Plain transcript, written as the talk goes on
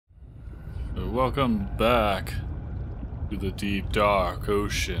Welcome back to the deep, dark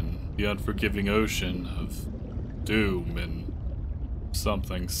ocean, the unforgiving ocean of doom and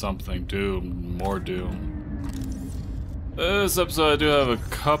something doom, more doom. This episode I do have a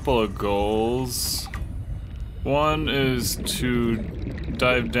couple of goals. One is to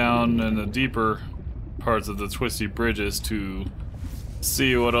dive down in the deeper parts of the Twisty Bridges to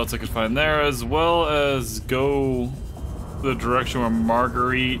see what else I could find there, as well as go the direction where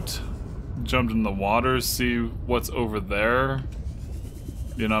Marguerite jumped in the water, see what's over there.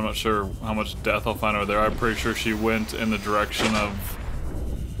 You know, I'm not sure how much death I'll find over there. I'm pretty sure she went in the direction of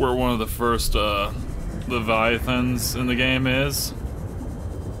where one of the first Leviathans in the game is.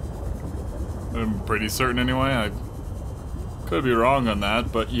 I'm pretty certain anyway. I could be wrong on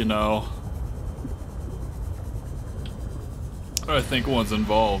that, but you know, I think one's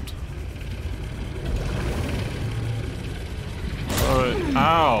involved. Alright,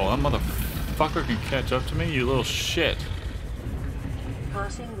 ow, that motherfucker can catch up to me, you little shit.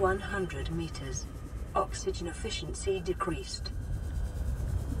 Passing 100 meters. Oxygen efficiency decreased.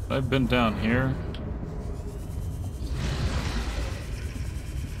 I've been down here.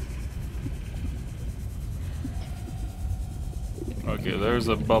 Okay, there's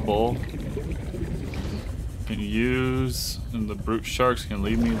a bubble. Can use, and the brute sharks can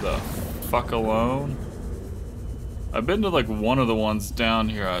leave me the fuck alone. I've been to like one of the ones down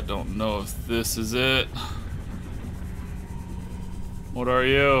here. I don't know if this is it. What are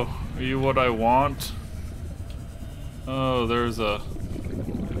you? Are you what I want? Oh, there's a...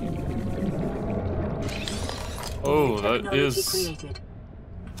 Oh, that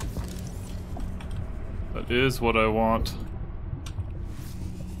is what I want.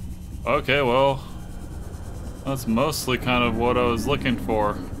 Okay, well, that's mostly kind of what I was looking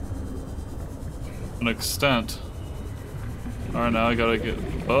for. An extent. Alright, now I gotta get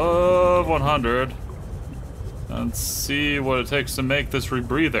above 100 and see what it takes to make this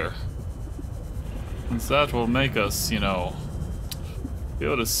rebreather. Since that will make us, you know, be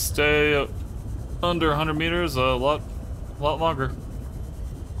able to stay under 100 meters a lot longer.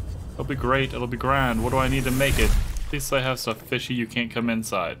 It'll be great, it'll be grand. What do I need to make it? At least I have stuff fishy, you can't come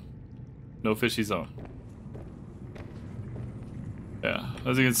inside. No fishy zone. Yeah,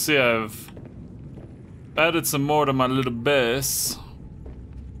 as you can see, I've added some more to my little base.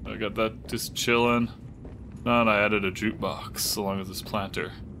 I got that just chilling. And I added a jukebox along with this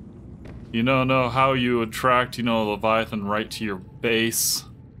planter. You don't know how you attract, you know, Leviathan right to your base.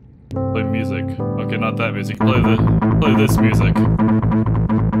 Play music. Okay, not that music. Play this music.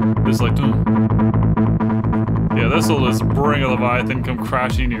 Just like yeah, this will just bring a Leviathan come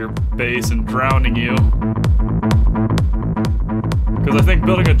crashing to your base and drowning you. Because I think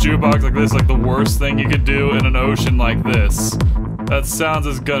building a jukebox like this is like the worst thing you could do in an ocean like this. That sounds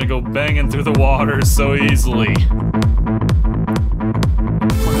is gonna go banging through the water so easily.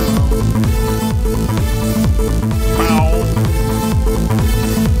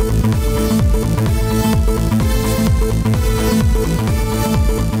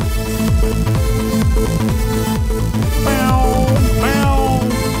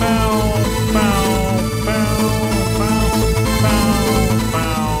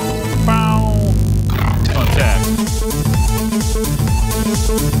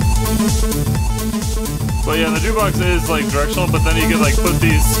 But yeah, the jukebox is like directional, but then you can like put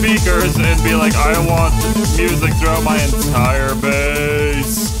these speakers and be like, I want music throughout my entire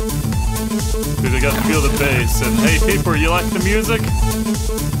base. Because you got to feel the bass. And hey people, you like the music?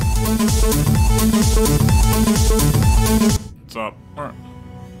 Stop. Alright.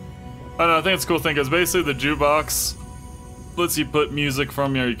 I don't know, I think it's a cool thing because basically the jukebox lets you put music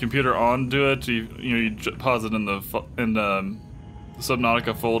from your computer onto it. You pause it in the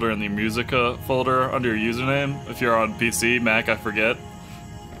Subnautica folder and the Musica folder under your username. If you're on PC, Mac, I forget.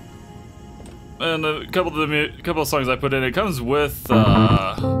 And a couple of songs I put in. It comes with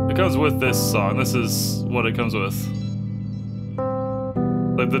this song. This is what it comes with.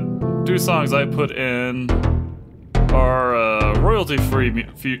 Like the two songs I put in are royalty-free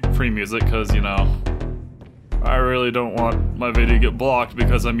music, because you know I really don't want my video to get blocked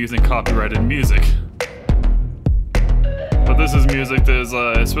because I'm using copyrighted music. But this is music that is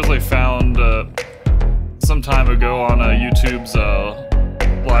especially found some time ago on YouTube's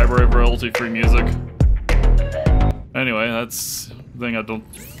library of royalty-free music. Anyway, that's the thing.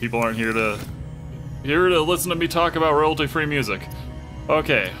 People aren't here to listen to me talk about royalty-free music.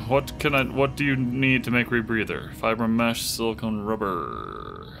 Okay, what do you need to make rebreather? Fiber mesh, silicone,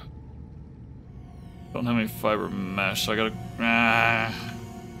 rubber. Don't have any fiber mesh, so I gotta.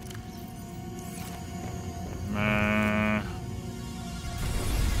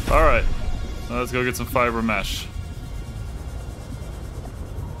 Alright. Let's go get some fiber mesh.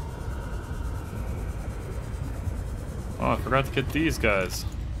 Oh, I forgot to get these guys.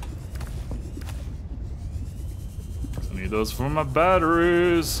 I need those for my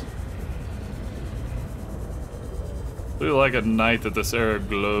batteries. I really like at night that this area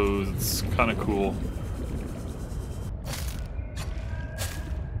glows. It's kind of cool.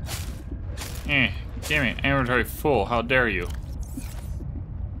 Damn it, inventory full. How dare you?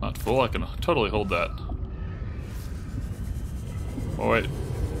 Not full, I can totally hold that. Oh wait.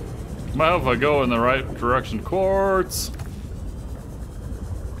 Might help if I go in the right direction. Quartz!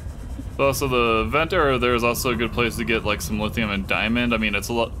 Also, the vent area there is also a good place to get like some lithium and diamond. I mean, it's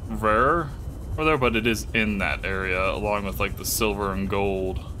a lot rarer over there, but it is in that area, along with like the silver and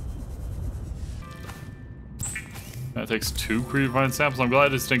gold. That takes 2 pre-vine samples. I'm glad I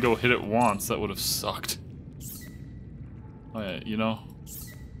just didn't go hit it once. That would have sucked. Oh yeah, you know,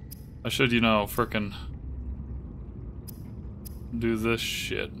 I should, you know, frickin' do this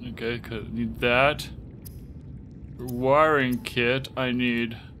shit. Okay, cause I need that. For wiring kit, I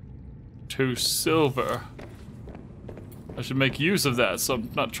need 2 silver. I should make use of that, so I'm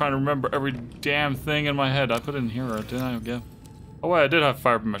not trying to remember every damn thing in my head. I put it in here, didn't I? Yeah. Oh wait, I did have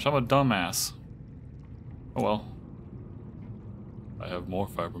fiber mesh. I'm a dumbass. Oh well. I have more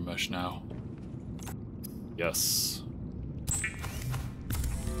fiber mesh now. Yes.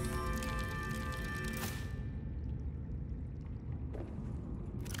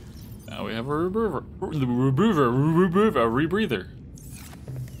 Now we have a rebreather.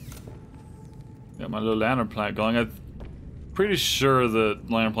 Got my little lantern plant going. I'm pretty sure that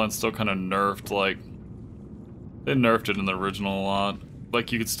lantern plant's still kind of nerfed. Like, they nerfed it in the original a lot.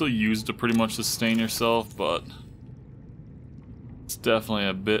 Like, you could still use it to pretty much sustain yourself, but it's definitely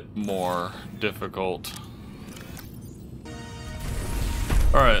a bit more difficult.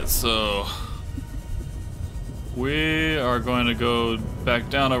 Alright, so we are going to go back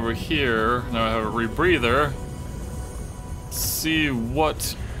down over here. Now I have a rebreather. See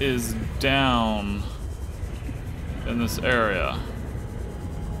what is down in this area.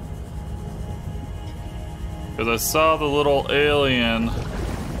 Because I saw the little alien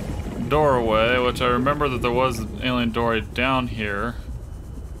doorway, which I remember that there was an alien doorway down here.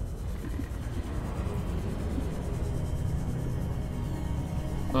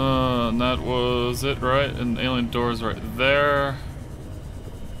 And that was it, right? And the alien door's right there.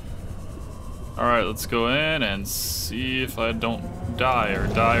 Alright, let's go in and see if I don't die or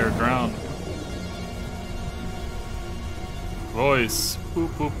drown. Voice. Boop,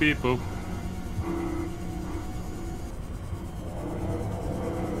 boop, beep, boop.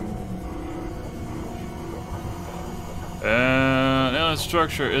 And alien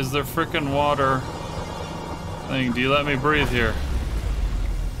structure, is there frickin' water thing? Do you let me breathe here?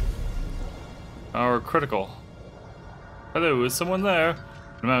 Our critical. Hello, is someone there?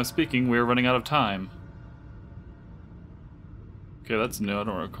 When I'm speaking, we are running out of time. Okay, that's new. I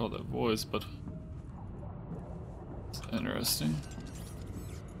don't recall that voice, but it's interesting.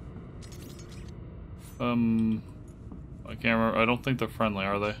 I can't remember. I don't think they're friendly,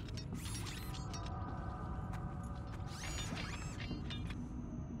 are they?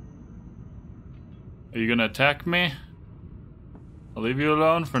 Are you gonna attack me? I'll leave you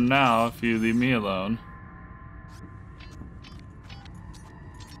alone for now if you leave me alone.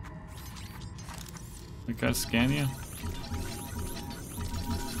 Can I scan you?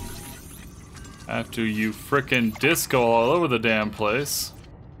 After you frickin' disco all over the damn place.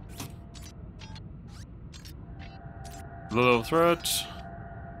 Little threat.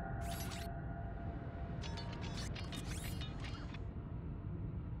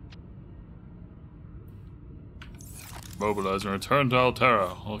 Mobilize and return to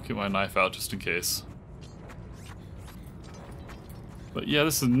Altera. I'll keep my knife out just in case. But yeah,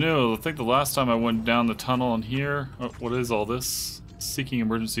 this is new. I think the last time I went down the tunnel in here... Oh, what is all this? Seeking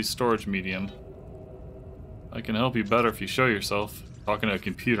emergency storage medium. I can help you better if you show yourself. Talking to a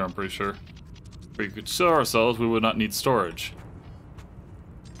computer, I'm pretty sure. If we could show ourselves, we would not need storage.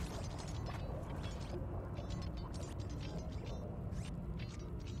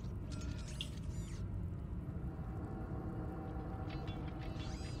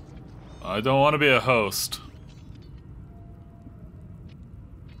 I don't want to be a host.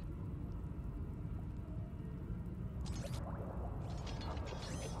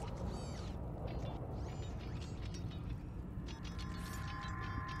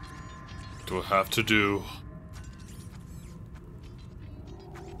 What do I have to do?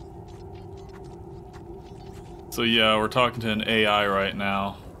 So yeah, we're talking to an AI right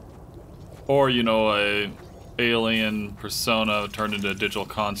now. Or, you know, a alien persona turned into a digital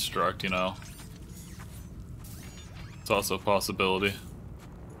construct, you know. It's also a possibility.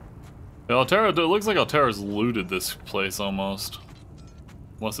 Yeah, Altera, it looks like Altera's looted this place almost.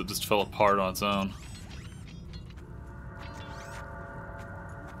 Unless it just fell apart on its own.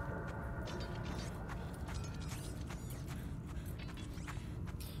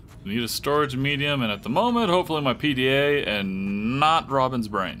 We need a storage medium, and at the moment, hopefully my PDA and not Robin's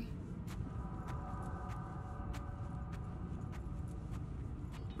brain.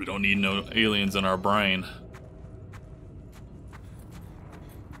 We don't need no aliens in our brain.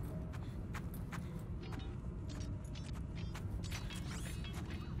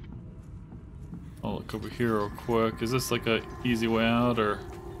 I'll look over here real quick. Is this like a easy way out, or?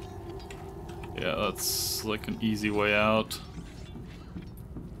 Yeah, that's like an easy way out.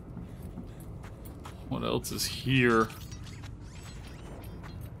 What else is here?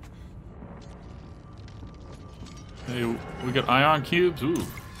 Hey, we got ion cubes? Ooh.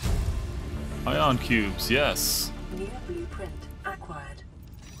 Ion cubes, yes. New blueprint acquired.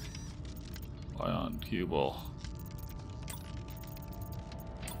 Ion cube.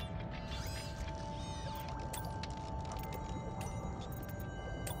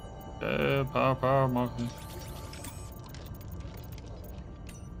 Power, market.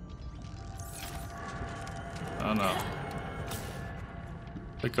 Oh no.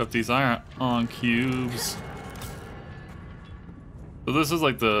 Pick up these ion cubes. So this is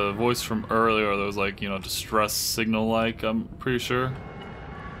like the voice from earlier that was like, you know, distress signal like, I'm pretty sure.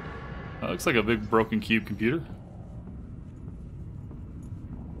 That looks like a big broken cube computer.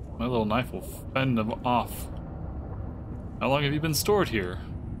 My little knife will fend them off. How long have you been stored here?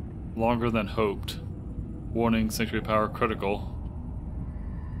 Longer than hoped. Warning, sanctuary power critical.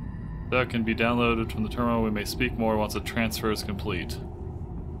 That can be downloaded from the terminal. We may speak more once the transfer is complete.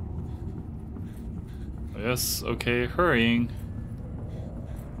 Yes, okay, hurrying.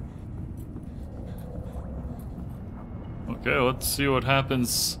 Okay, let's see what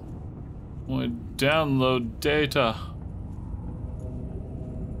happens when we download data.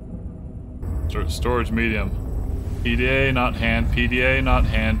 Storage medium. PDA, not hand. PDA, not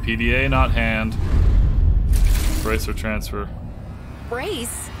hand. PDA, not hand. Brace or transfer.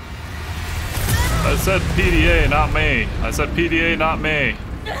 Brace? I said PDA, not me. I said PDA, not me.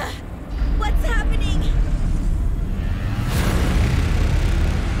 What's happening?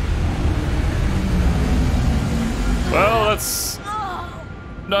 Well, that's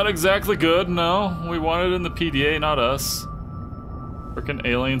not exactly good, no. We wanted in the PDA, not us. Frickin'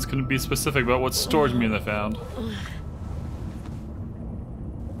 aliens couldn't be specific about what storage medium they found.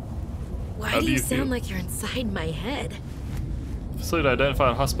 Why do you sound like you're inside my head? Facility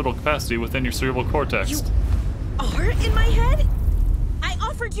identified hospital capacity within your cerebral cortex. You are in my head? I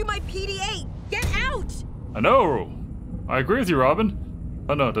offered you my PDA! Get out! I know! I agree with you, Robin.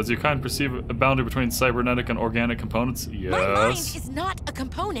 Oh no, does your kind perceive a boundary between cybernetic and organic components? Yes. My mind is not a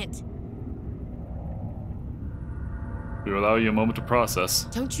component. We allow you a moment to process.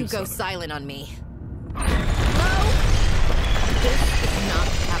 Don't you go silent on me. Hello? This is not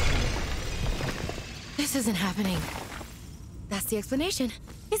happening. This isn't happening. That's the explanation.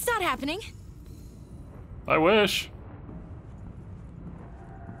 It's not happening. I wish.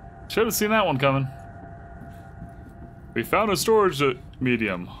 Should have seen that one coming. We found a storage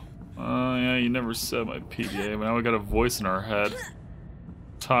medium. Yeah, you never said my PDA, but now we got a voice in our head.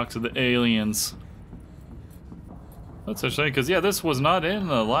 Talk to the aliens. That's interesting, because yeah, this was not in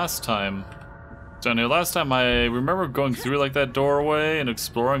the last time. Down here, last time I remember going through like that doorway and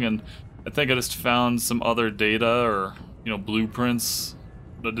exploring, and I think I just found some other data or, you know, blueprints,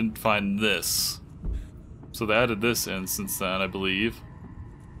 but I didn't find this. So they added this in since then, I believe.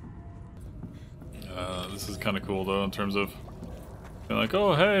 This is kind of cool though, in terms of being like,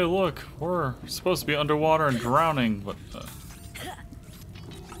 oh hey, look, we're supposed to be underwater and drowning, but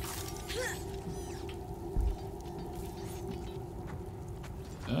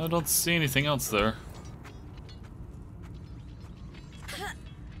I don't see anything else there.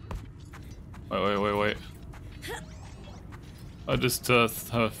 Wait. I just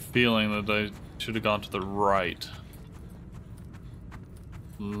have a feeling that I should have gone to the right.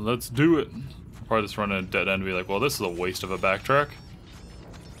 Let's do it. Probably just run in a dead end and be like, well, this is a waste of a backtrack.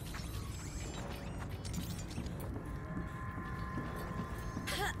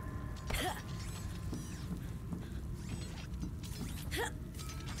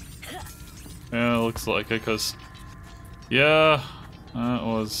 Yeah, it looks like it, because yeah, that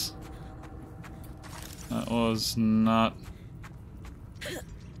was not,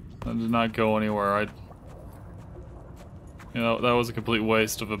 that did not go anywhere. You know, that was a complete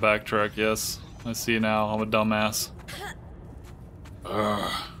waste of a backtrack, yes. I see now, I'm a dumbass.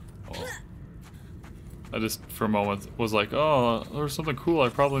 Ugh. Oh. I just, for a moment, was like, oh, there was something cool I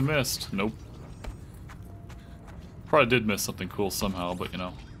probably missed. Nope. Probably did miss something cool somehow, but you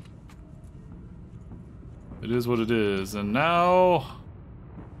know. It is what it is. And now,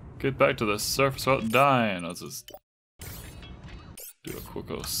 get back to the surface without dying. Let's just do a quick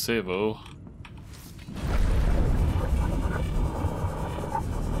save-o.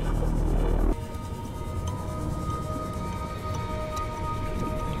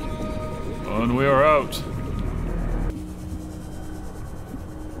 And we are out.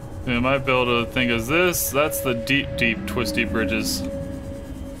 I might be able to think, is this? That's the deep twisty bridges.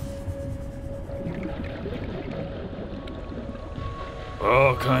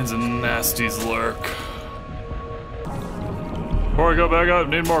 All kinds of nasties lurk. Before I go back up,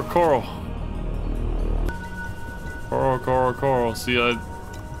 need more coral. Coral. See,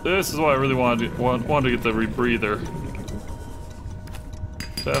 this is why I really wanted to get the rebreather.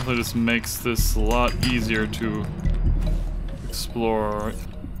 Definitely just makes this a lot easier to explore.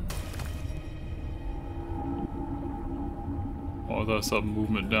 Oh, that's some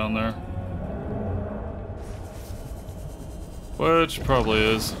movement down there. Which probably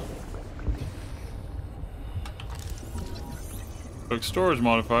is. Quick storage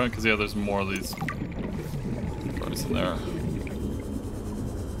modifier, because yeah, there's more of these parts in there.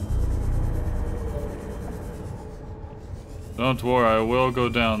 Don't worry, I will go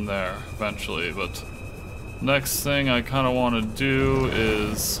down there eventually, but next thing I kind of want to do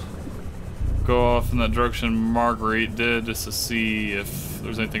is go off in that direction Marguerite did, just to see if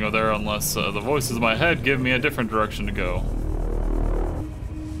there's anything over there, unless the voices in my head give me a different direction to go.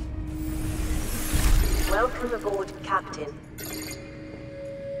 Welcome aboard, Captain.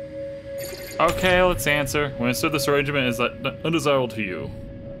 Okay, let's answer. When I said this arrangement is undesirable to you.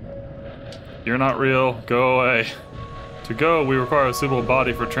 You're not real. Go away. To go, we require a suitable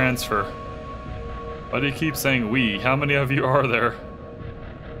body for transfer. Why do you keep saying we? How many of you are there?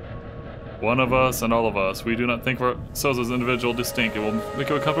 One of us and all of us. We do not think of ourselves as individual distinct. It will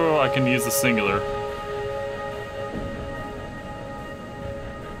make it comfortable. I can use the singular.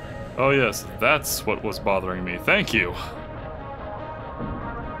 Oh yes, that's what was bothering me. Thank you.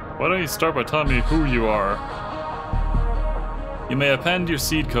 Why don't you start by telling me who you are? You may append your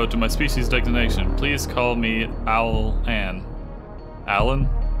seed code to my species designation. Please call me Alan. Alan?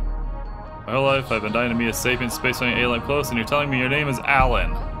 My whole life I've been dying to meet a sapient space-going alien close, and you're telling me your name is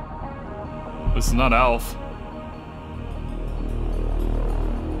Alan. This is not Alf.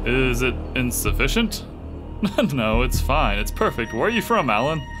 Is it insufficient? No, it's fine. It's perfect. Where are you from,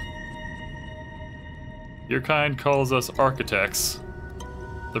 Alan? Your kind calls us architects.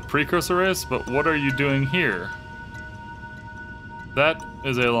 The precursor is, but what are you doing here? That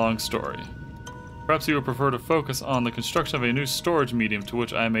is a long story. Perhaps you would prefer to focus on the construction of a new storage medium to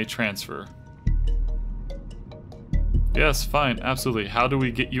which I may transfer. Yes, fine, absolutely. How do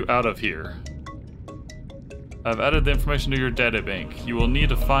we get you out of here? I've added the information to your databank. You will need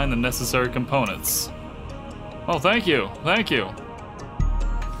to find the necessary components. Oh, thank you, thank you.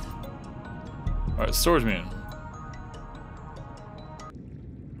 Alright, storage medium.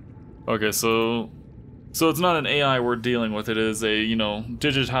 Okay, so it's not an AI we're dealing with, it is a, you know,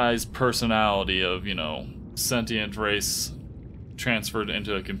 digitized personality of, you know, sentient race transferred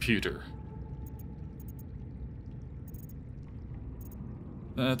into a computer.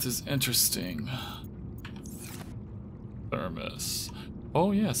 That is interesting. Thermos.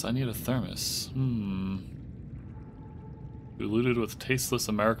 Oh yes, I need a thermos. Diluted with tasteless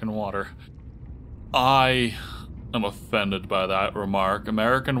American water. I am offended by that remark.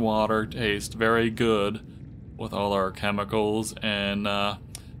 American water tastes very good with all our chemicals and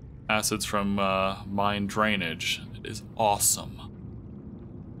acids from mine drainage. It is awesome.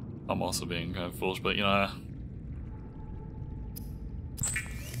 I'm also being kind of foolish, but you know,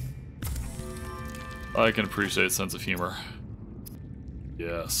 I can appreciate a sense of humor.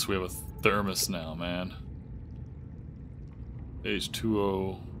 Yes, we have a thermos now, man.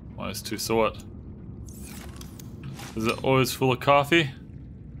 H2O minus 2, so what? Is it always full of coffee?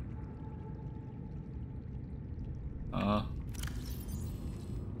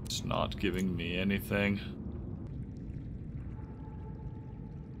 It's not giving me anything.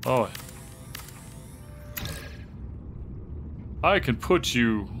 Oh. I can put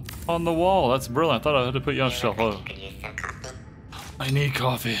you on the wall. That's brilliant. I thought I had to put you on the shelf. Oh. I need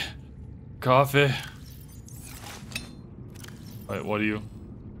coffee. Coffee. Wait, what do you...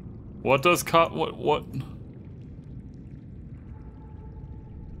 What does what?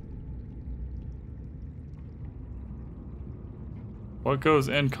 What goes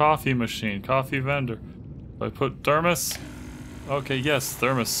in coffee machine? Coffee vendor. I put thermos? Okay, yes,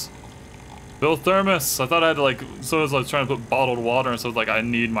 thermos. Bill thermos. I thought I had to like. So as I was trying to put bottled water, and so it's like I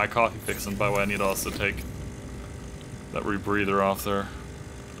need my coffee fix, and by the way, I need to also take that rebreather off there.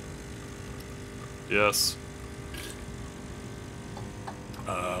 Yes.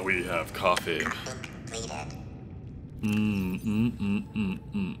 We have coffee.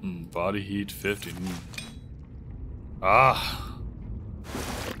 Body heat 50. Ah.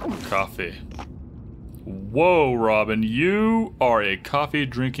 Coffee. Whoa, Robin, you are a coffee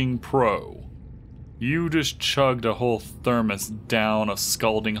drinking pro. You just chugged a whole thermos down of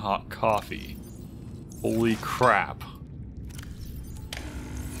scalding hot coffee. Holy crap.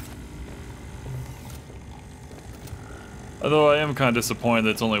 Although I am kind of disappointed that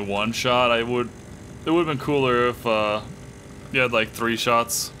it's only one shot. It would have been cooler if you had like 3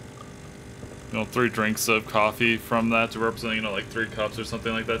 shots. You know, 3 drinks of coffee from that to represent, you know, like 3 cups or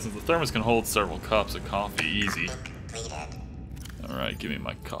something like that, since the thermos can hold several cups of coffee easy. Alright, give me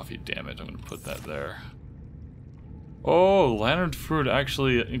my coffee, damn it. I'm gonna put that there. Oh, lantern fruit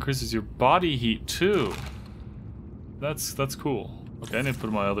actually increases your body heat too. That's cool. Okay, I need to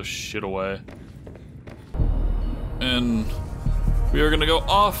put my other shit away. And we are gonna go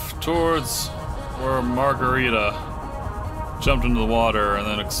off towards where Margarita jumped into the water and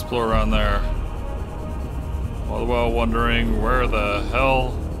then explore around there. All the while wondering where the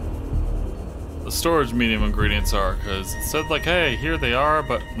hell the storage medium ingredients are, because it said like, hey, here they are,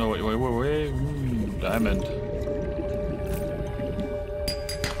 but no, wait. Diamond.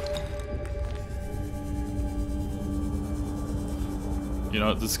 You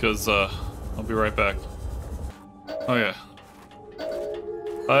know, just because, I'll be right back. Oh yeah.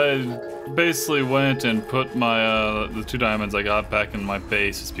 I basically went and put my, the 2 diamonds I got back in my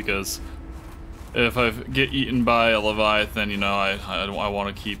base just because if I get eaten by a Leviathan, you know, I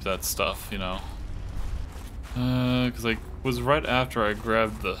want to keep that stuff, you know. Because I was right after I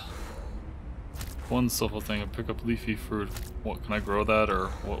grabbed the one silver thing and pick up leafy fruit. What, can I grow that, or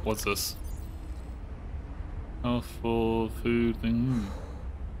what's this? Healthful food thing.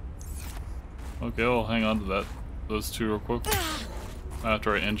 Okay, I'll hang on to those 2 real quick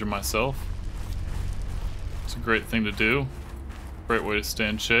after I injure myself. It's a great thing to do. Great way to stay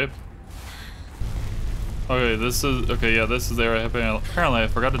in shape. Okay, this is the area. Apparently I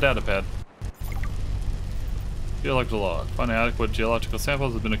forgot a data pad. Geological log. Finding adequate geological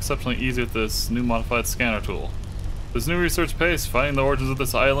samples has been exceptionally easy with this new modified scanner tool. This new research pace, finding the origins of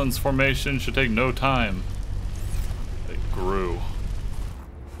this island's formation should take no time. It grew.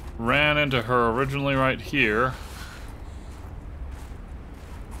 Ran into her originally right here.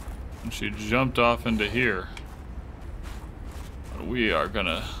 And she jumped off into here. But we are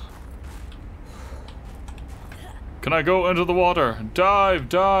gonna... Can I go into the water? Dive,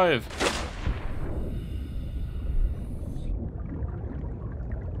 dive!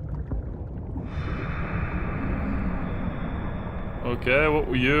 Okay, what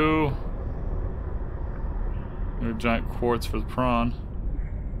were you? Your giant quartz for the prawn.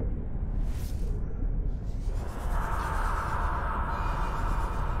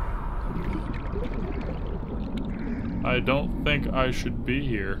 I don't think I should be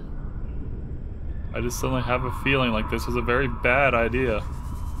here. I just suddenly have a feeling like this was a very bad idea.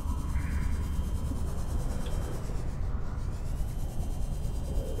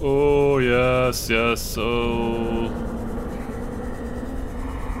 Oh, yes, yes, oh.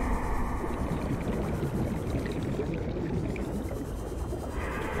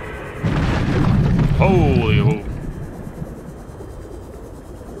 Holy ho.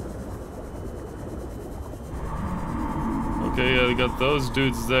 Okay, yeah, we got those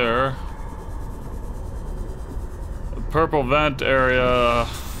dudes there. The purple vent area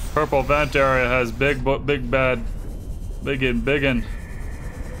has bigger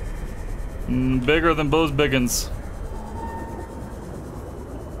than those biggins.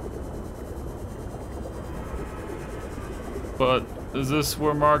 But is this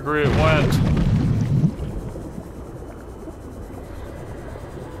where Marguerite went?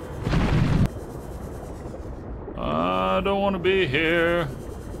 I don't want to be here.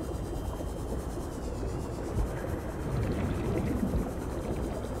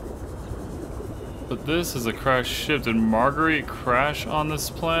 But this is a crashed ship. Did Marguerite crash on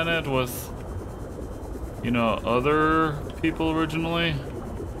this planet with, you know, other people originally?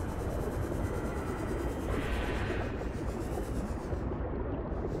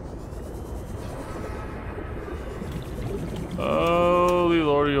 Holy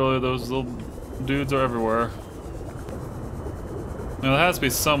lordy, those little dudes are everywhere. Now, there has to be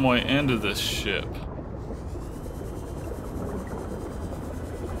some way into this ship.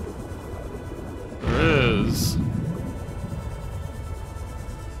 There is.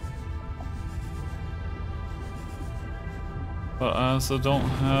 But I also don't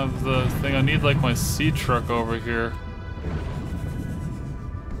have the thing. I need like my sea truck over here.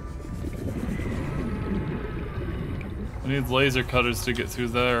 I need laser cutters to get through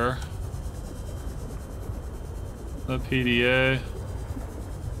there. The PDA.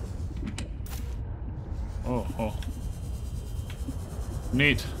 Oh.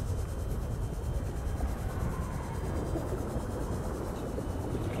 Neat.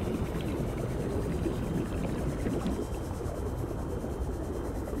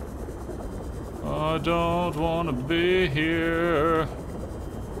 I don't want to be here.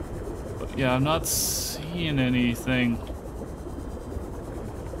 But yeah, I'm not seeing anything.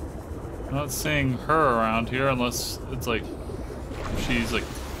 I'm not seeing her around here unless it's like she's like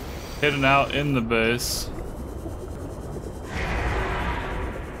hidden out in the base.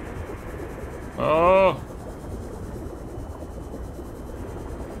 Oh!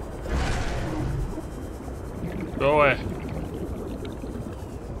 Go away.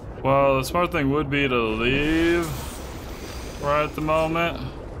 Well, the smart thing would be to leave right at the moment.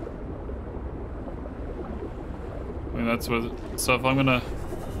 I mean, that's what. So if I'm gonna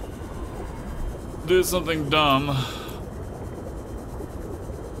do something dumb,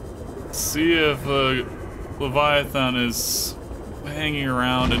 see if a Leviathan is hanging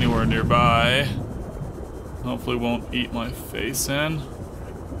around anywhere nearby. Hopefully won't eat my face in.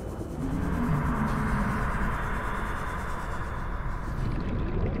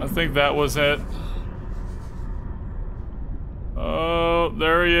 I think that was it. Oh,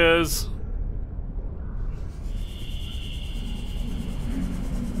 there he is.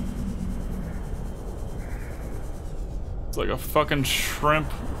 It's like a fucking shrimp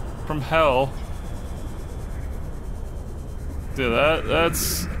from hell. Yeah,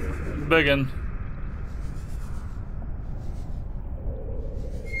 that's biggin'.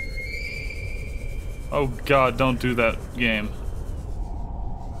 Oh god, don't do that, game.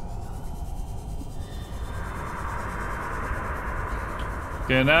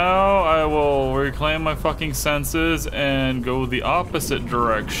 Okay, now I will reclaim my fucking senses and go the opposite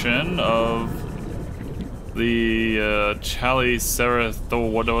direction of the Chalice Sereth, or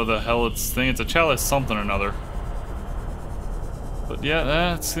whatever the hell it's thing. It's a Chalice something or another. But yeah,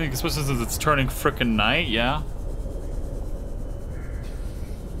 that's, especially since it's turning frickin' night, yeah.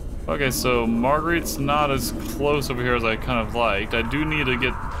 Okay, so Marguerite's not as close over here as I kind of liked. I do need to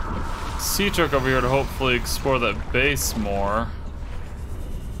get Sea Truck over here to hopefully explore that base more.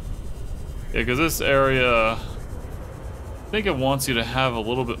 Yeah, because this area, I think it wants you to have a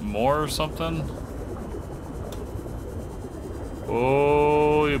little bit more or something.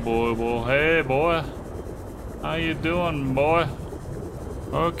 Oh, you boy. Hey, boy. How you doing, boy?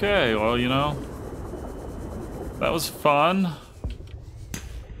 Okay, well, you know, that was fun.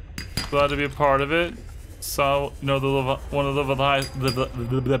 Glad to be a part of it. So, you know, one of the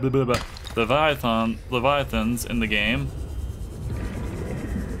Leviathans in the game.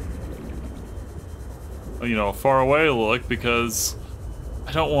 You know, far away look, because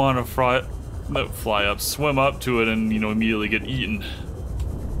I don't want to swim up to it and, you know, immediately get eaten.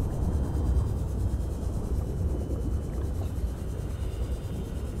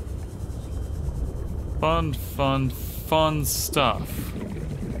 Fun stuff.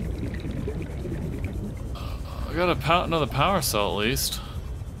 I got another power cell at least.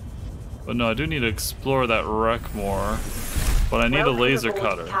 But no, I do need to explore that wreck more. But I need a laser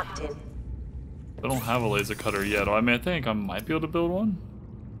cutter. Captain. I don't have a laser cutter yet. I mean, I think I might be able to build one.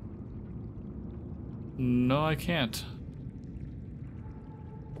 No, I can't.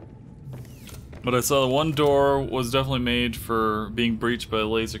 But I saw the one door was definitely made for being breached by a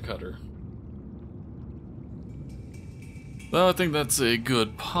laser cutter. Well, I think that's a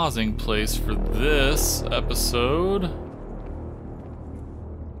good pausing place for this episode.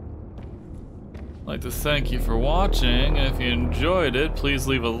 I'd like to thank you for watching, and if you enjoyed it, please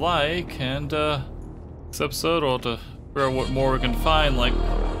leave a like, and next episode we'll have to figure out what more we can find. Like,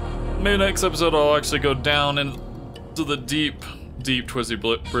 maybe next episode I'll actually go down into the deep Twisty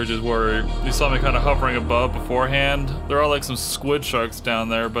Bridges where you saw me kind of hovering above beforehand. There are like some squid sharks down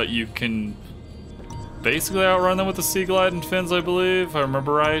there, but you can basically outrun them with the sea glide and fins, I believe, if I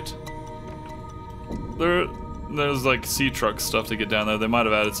remember right. There's like sea truck stuff to get down there. They might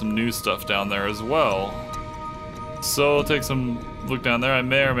have added some new stuff down there as well. So I'll take some look down there. I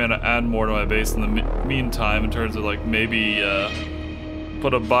may or may not add more to my base in the meantime in terms of like maybe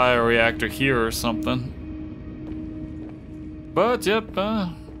put a bioreactor here or something. But yep,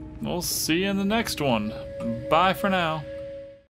 we'll see you in the next one. Bye for now.